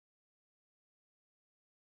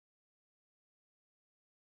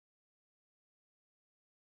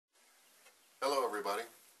Hello everybody,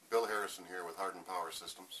 Bill Harrison here with Hardened Power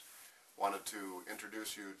Systems. Wanted to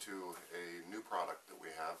introduce you to a new product that we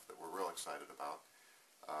have that we're real excited about.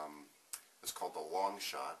 It's called the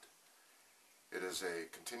LongShot. It is a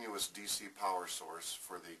continuous DC power source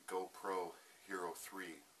for the GoPro Hero 3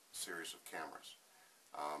 series of cameras.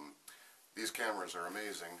 These cameras are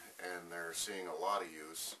amazing and they're seeing a lot of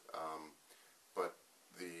use, but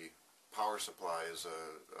the power supply is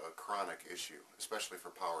a chronic issue, especially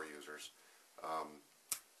for power users.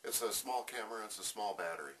 It's a small camera, it's a small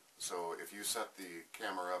battery, so if you set the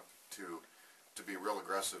camera up to be real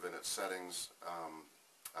aggressive in its settings,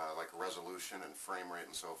 like resolution and frame rate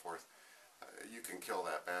and so forth, you can kill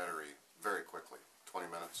that battery very quickly, 20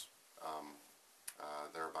 minutes,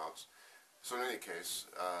 thereabouts. So in any case,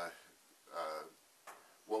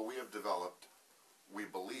 what we have developed, we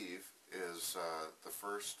believe, is the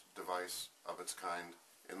first device of its kind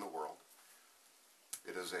in the world.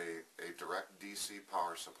 It is a direct DC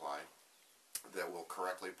power supply that will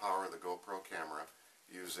correctly power the GoPro camera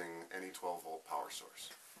using any 12-volt power source.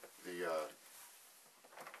 The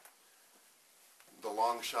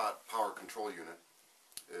LongShot power control unit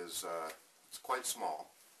is it's quite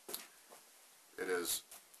small. It is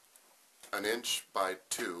 1 inch by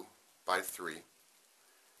 2 by 3.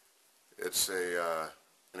 It's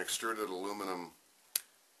an extruded aluminum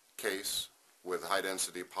case with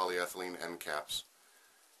high-density polyethylene end caps.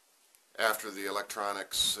 After the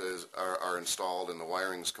electronics are installed and the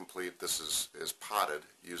wiring is complete, this is potted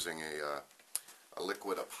using a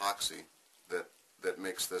liquid epoxy that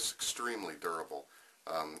makes this extremely durable.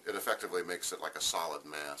 It effectively makes it like a solid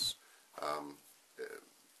mass.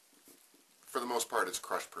 For the most part, it's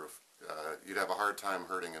crush-proof. You'd have a hard time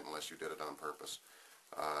hurting it unless you did it on purpose.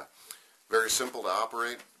 Very simple to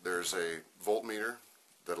operate. There's a voltmeter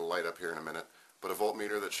that'll light up here in a minute, but a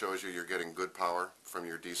voltmeter that shows you you're getting good power from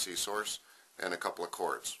your DC source, and a couple of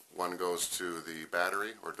cords. One goes to the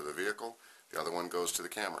battery or to the vehicle, the other one goes to the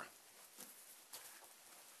camera.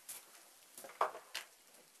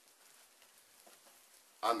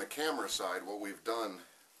 On the camera side, what we've done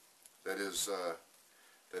that is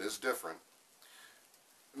different,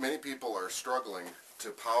 many people are struggling to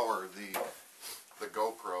power the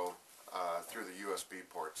GoPro through the USB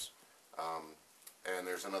ports. And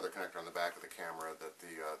there's another connector on the back of the camera that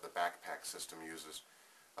the backpack system uses.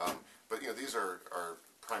 But you know, these are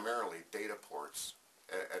primarily data ports.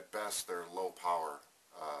 At best, they're low power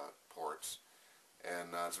ports,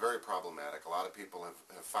 and it's very problematic. A lot of people have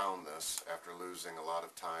found this after losing a lot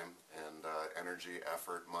of time and energy,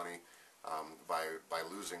 effort, money by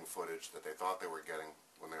losing footage that they thought they were getting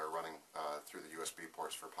when they were running through the USB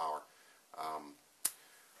ports for power.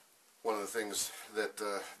 One of the things that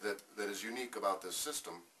is unique about this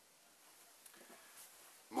system,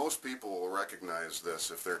 most people will recognize this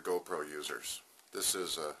if they're GoPro users. This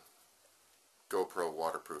is a GoPro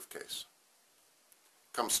waterproof case.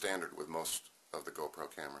 Comes standard with most of the GoPro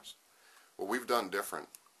cameras. What we've done different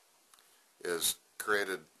is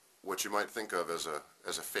created what you might think of as a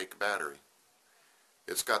fake battery.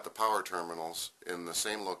 It's got the power terminals in the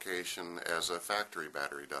same location as a factory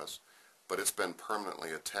battery does, but it's been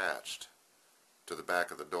permanently attached to the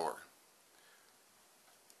back of the door.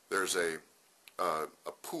 There's a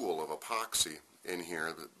pool of epoxy in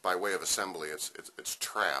here that, by way of assembly, it's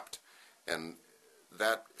trapped, and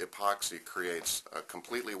that epoxy creates a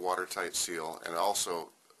completely watertight seal and also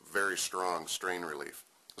very strong strain relief.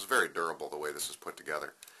 It's very durable the way this is put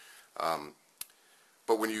together.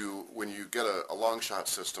 But when you get a LongShot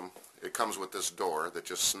system, it comes with this door that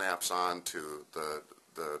just snaps on to the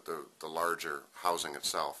larger housing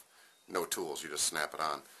itself. No tools, you just snap it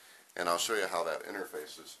on. And I'll show you how that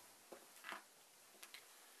interfaces.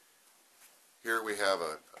 Here we have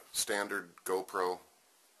a standard GoPro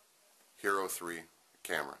Hero 3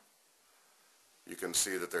 camera. You can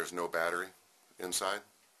see that there's no battery inside,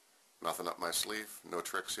 nothing up my sleeve, no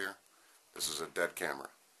tricks here. This is a dead camera.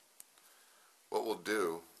 What we'll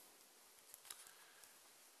do,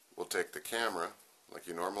 we'll take the camera like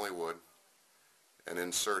you normally would and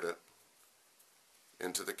insert it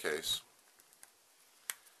into the case,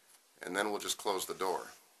 and then we'll just close the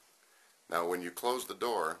door. Now when you close the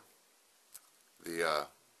door, the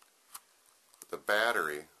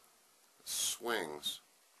battery swings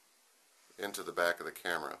into the back of the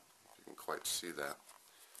camera. You can quite see that.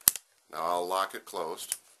 Now I'll lock it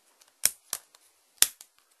closed.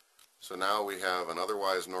 So now we have an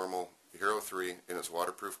otherwise normal Hero 3 in its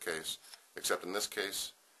waterproof case, except in this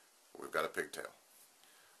case we've got a pigtail.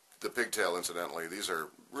 The pigtail, incidentally, these are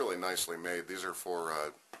really nicely made. These are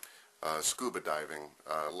for scuba diving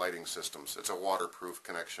lighting systems. It's a waterproof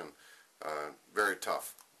connection, very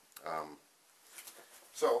tough.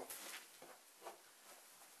 So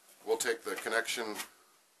we'll take the connection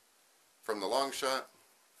from the LongShot,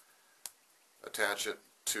 attach it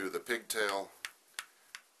to the pigtail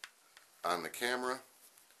on the camera,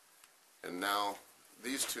 and now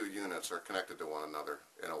these two units are connected to one another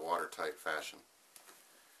in a watertight fashion.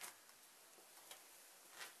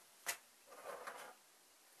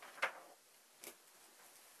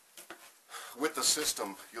 With the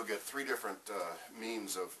system, you'll get three different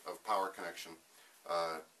means of power connection.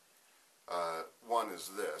 One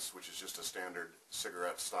is this, which is just a standard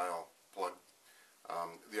cigarette style plug.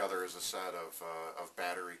 The other is a set of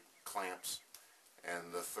battery clamps,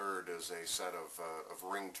 and the third is a set of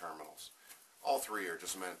ring terminals. All three are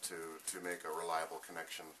just meant to make a reliable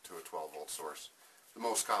connection to a 12-volt source. The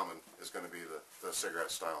most common is going to be the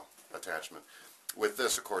cigarette style attachment. With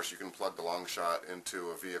this, of course, you can plug the LongShot into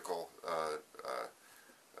a vehicle.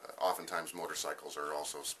 Oftentimes motorcycles are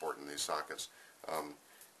also sporting these sockets.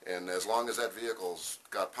 And as long as that vehicle's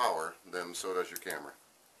got power, then so does your camera.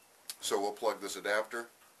 So we'll plug this adapter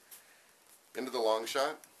into the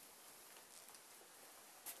LongShot.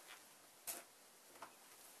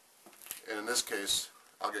 And in this case,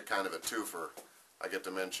 I'll get kind of a twofer. I get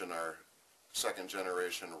to mention our second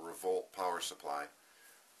generation Revolt power supply.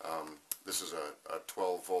 This is a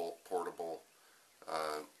 12-volt portable,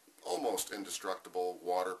 almost indestructible,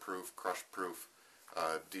 waterproof, crush-proof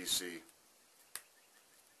DC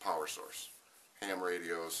power source. Ham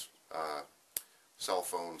radios, cell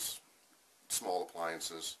phones, small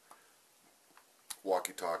appliances,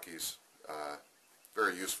 walkie-talkies,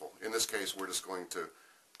 very useful. In this case, we're just going to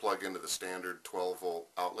plug into the standard 12-volt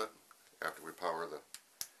outlet after we power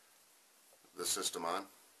the system on.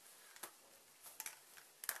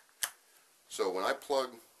 So when I plug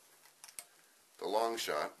the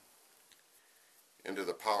LongShot into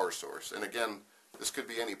the power source, and again, this could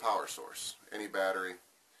be any power source, any battery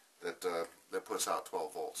that puts out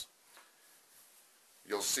 12 volts.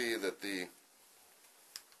 You'll see that the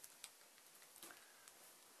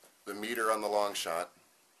meter on the LongShot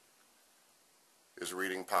is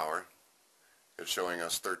reading power. It's showing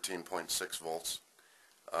us 13.6 volts.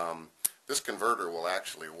 This converter will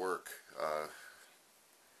actually work,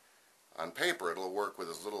 on paper it'll work with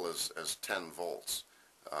as little as 10 volts.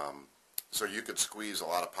 So you could squeeze a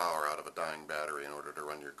lot of power out of a dying battery in order to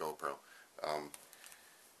run your GoPro.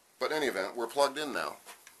 But in any event, we're plugged in now.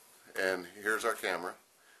 And here's our camera.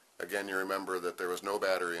 Again, you remember that there was no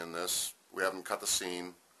battery in this. We haven't cut the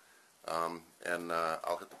scene. And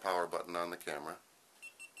I'll hit the power button on the camera.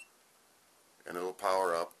 And it'll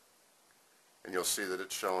power up. And you'll see that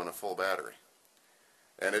it's showing a full battery.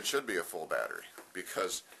 And it should be a full battery,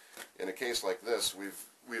 because in a case like this,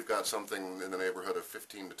 we've got something in the neighborhood of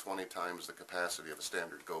 15 to 20 times the capacity of a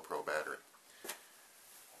standard GoPro battery.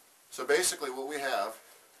 So basically what we have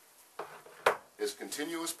is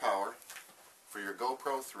continuous power for your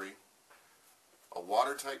GoPro 3, a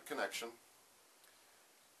watertight connection,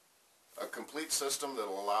 a complete system that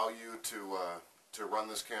will allow you to run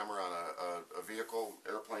this camera on a vehicle,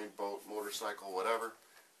 airplane, boat, motorcycle, whatever,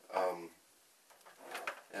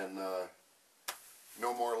 and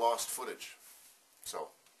no more lost footage. So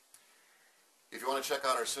if you want to check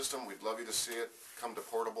out our system, we'd love you to see it. Come to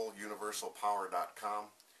portableuniversalpower.com.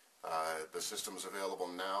 The system is available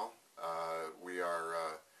now. We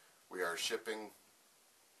are shipping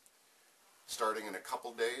starting in a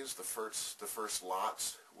couple days. The first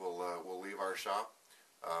lots will leave our shop.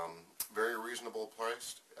 Very reasonable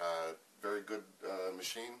priced, very good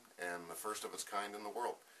machine, and the first of its kind in the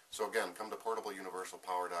world. So again, come to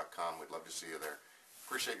portableuniversalpower.com. We'd love to see you there.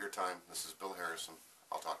 Appreciate your time. This is Bill Harrison.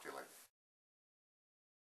 I'll talk to you later.